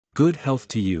Good health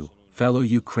to you, fellow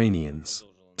Ukrainians.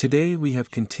 Today we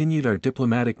have continued our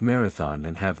diplomatic marathon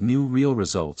and have new real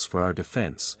results for our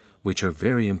defense, which are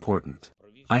very important.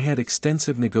 I had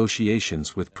extensive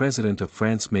negotiations with President of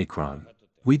France Macron.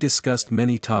 We discussed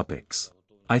many topics.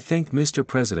 I thank Mr.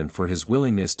 President for his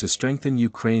willingness to strengthen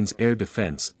Ukraine's air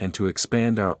defense and to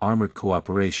expand our armored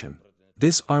cooperation.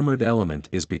 This armored element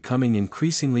is becoming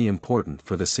increasingly important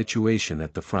for the situation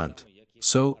at the front.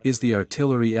 So is the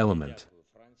artillery element.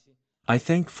 I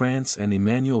thank France and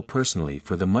Emmanuel personally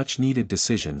for the much-needed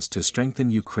decisions to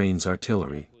strengthen Ukraine's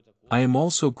artillery. I am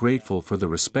also grateful for the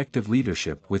respective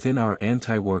leadership within our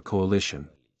anti-war coalition.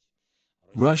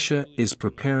 Russia is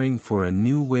preparing for a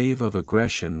new wave of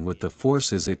aggression with the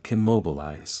forces it can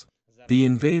mobilize. The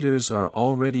invaders are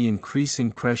already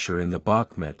increasing pressure in the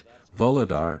Bakhmut,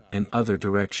 Volodar and other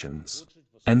directions.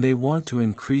 And they want to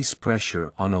increase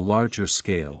pressure on a larger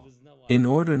scale. In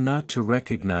order not to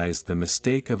recognize the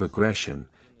mistake of aggression,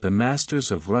 the masters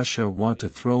of Russia want to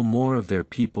throw more of their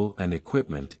people and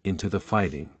equipment into the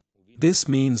fighting. This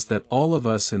means that all of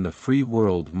us in the free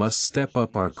world must step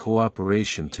up our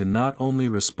cooperation to not only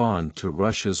respond to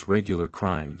Russia's regular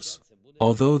crimes.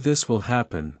 Although this will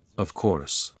happen, of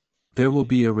course. There will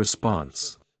be a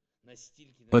response.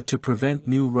 But to prevent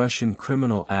new Russian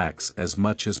criminal acts as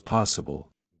much as possible.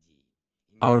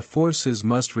 Our forces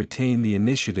must retain the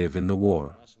initiative in the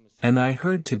war. And I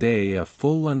heard today a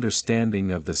full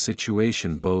understanding of the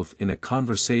situation both in a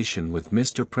conversation with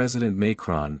Mr. President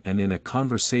Macron and in a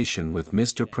conversation with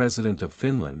Mr. President of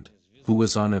Finland, who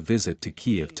was on a visit to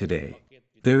Kiev today.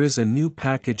 There is a new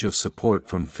package of support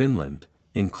from Finland,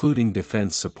 including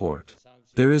defense support.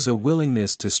 There is a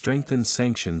willingness to strengthen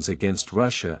sanctions against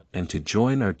Russia and to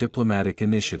join our diplomatic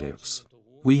initiatives.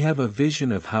 We have a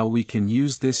vision of how we can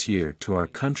use this year to our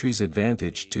country's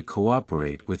advantage to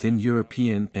cooperate within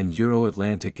European and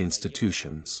Euro-Atlantic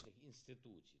institutions.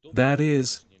 That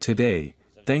is, today,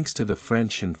 thanks to the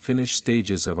French and Finnish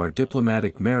stages of our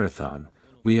diplomatic marathon,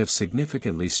 we have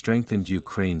significantly strengthened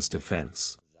Ukraine's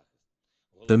defense.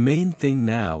 The main thing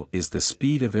now is the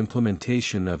speed of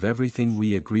implementation of everything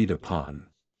we agreed upon.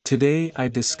 Today I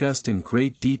discussed in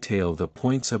great detail the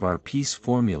points of our peace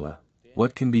formula.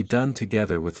 What can be done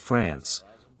together with France,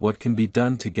 what can be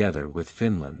done together with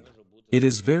Finland. It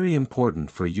is very important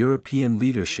for European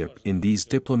leadership in these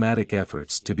diplomatic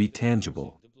efforts to be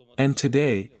tangible. And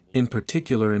today, in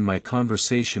particular in my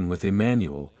conversation with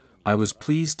Emmanuel, I was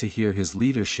pleased to hear his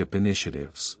leadership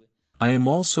initiatives. I am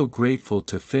also grateful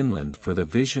to Finland for the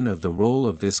vision of the role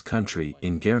of this country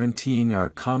in guaranteeing our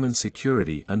common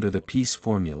security under the peace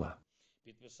formula.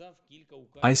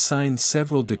 I signed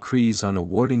several decrees on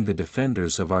awarding the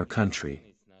defenders of our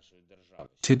country.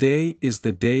 Today is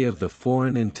the day of the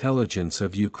foreign intelligence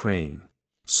of Ukraine.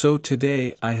 So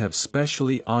today I have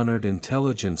specially honored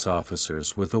intelligence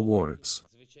officers with awards.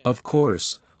 Of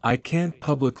course, I can't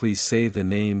publicly say the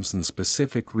names and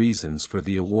specific reasons for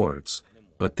the awards,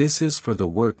 but this is for the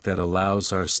work that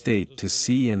allows our state to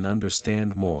see and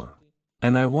understand more.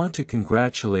 And I want to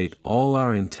congratulate all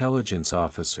our intelligence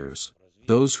officers,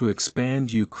 those who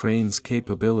expand Ukraine's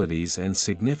capabilities and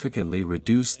significantly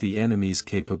reduce the enemy's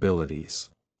capabilities.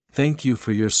 Thank you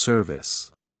for your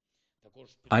service.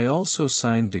 I also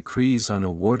signed decrees on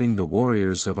awarding the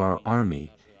warriors of our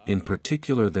army, in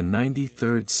particular the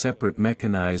 93rd Separate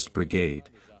Mechanized Brigade,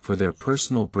 for their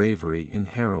personal bravery and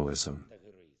heroism.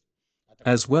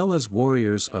 As well as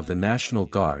warriors of the National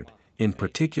Guard, in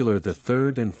particular the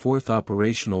 3rd and 4th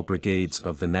Operational Brigades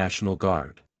of the National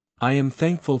Guard. I am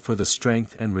thankful for the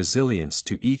strength and resilience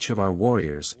to each of our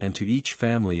warriors and to each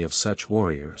family of such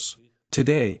warriors.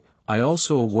 Today, I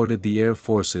also awarded the Air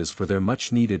Forces for their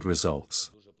much-needed results,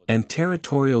 and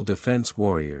Territorial Defense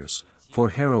Warriors, for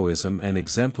heroism and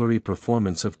exemplary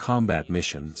performance of combat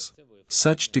missions.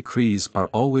 Such decrees are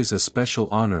always a special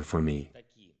honor for me.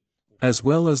 As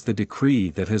well as the decree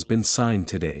that has been signed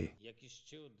today.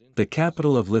 The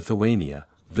capital of Lithuania,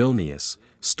 Vilnius,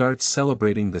 starts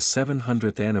celebrating the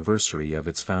 700th anniversary of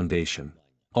its foundation.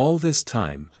 All this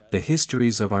time, the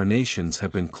histories of our nations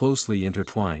have been closely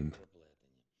intertwined.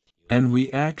 And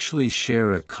we actually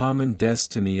share a common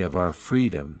destiny of our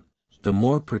freedom. The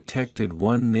more protected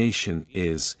one nation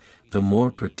is, the more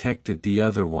protected the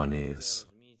other one is.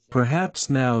 Perhaps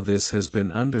now this has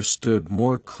been understood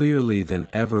more clearly than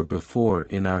ever before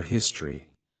in our history.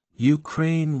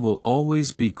 Ukraine will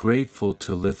always be grateful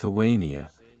to Lithuania,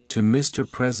 to Mr.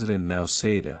 President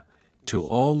Nausėda, to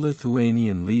all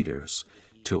Lithuanian leaders,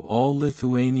 to all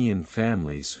Lithuanian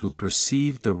families who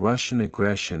perceive the Russian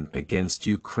aggression against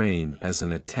Ukraine as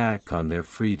an attack on their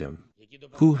freedom,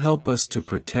 who help us to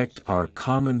protect our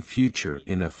common future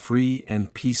in a free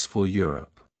and peaceful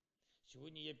Europe.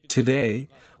 Today,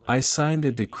 I signed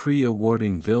a decree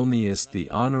awarding Vilnius the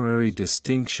honorary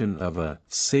distinction of a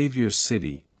savior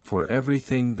city for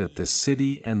everything that the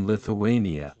city and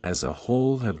Lithuania as a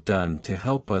whole have done to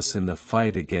help us in the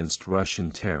fight against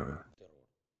Russian terror.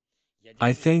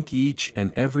 I thank each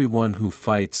and everyone who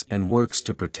fights and works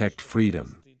to protect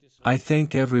freedom. I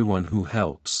thank everyone who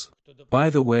helps. By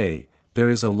the way, there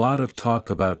is a lot of talk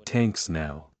about tanks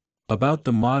now. About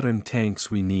the modern tanks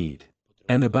we need.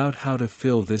 And about how to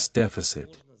fill this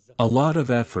deficit. A lot of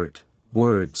effort,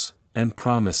 words, and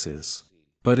promises.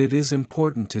 But it is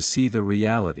important to see the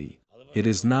reality. It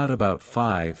is not about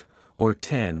 5, or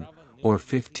 10, or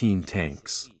 15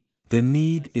 tanks. The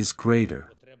need is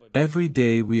greater. Every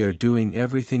day we are doing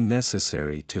everything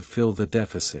necessary to fill the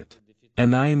deficit.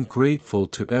 And I am grateful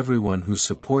to everyone who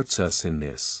supports us in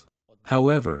this.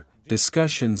 However,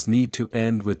 discussions need to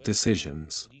end with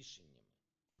decisions.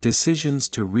 Decisions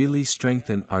to really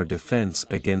strengthen our defense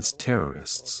against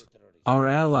terrorists. Our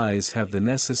allies have the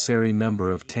necessary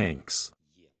number of tanks.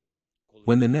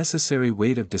 When the necessary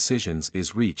weight of decisions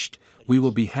is reached, we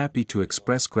will be happy to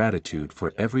express gratitude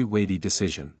for every weighty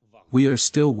decision. We are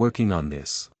still working on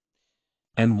this.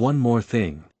 And one more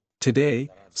thing. Today,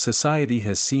 society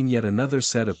has seen yet another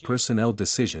set of personnel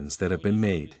decisions that have been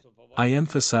made. I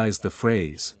emphasize the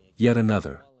phrase, yet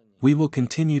another. We will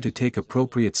continue to take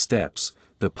appropriate steps,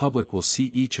 the public will see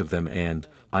each of them and,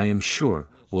 I am sure,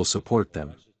 will support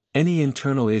them. Any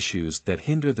internal issues that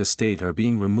hinder the state are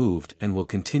being removed and will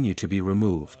continue to be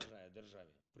removed.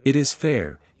 It is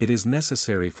fair, it is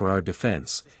necessary for our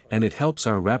defense, and it helps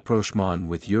our rapprochement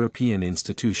with European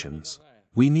institutions.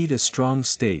 We need a strong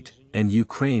state, and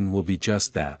Ukraine will be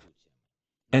just that.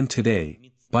 And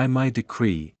today, by my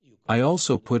decree, I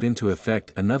also put into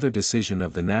effect another decision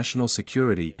of the National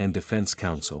Security and Defense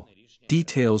Council.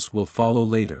 Details will follow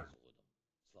later.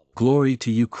 Glory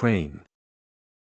to Ukraine.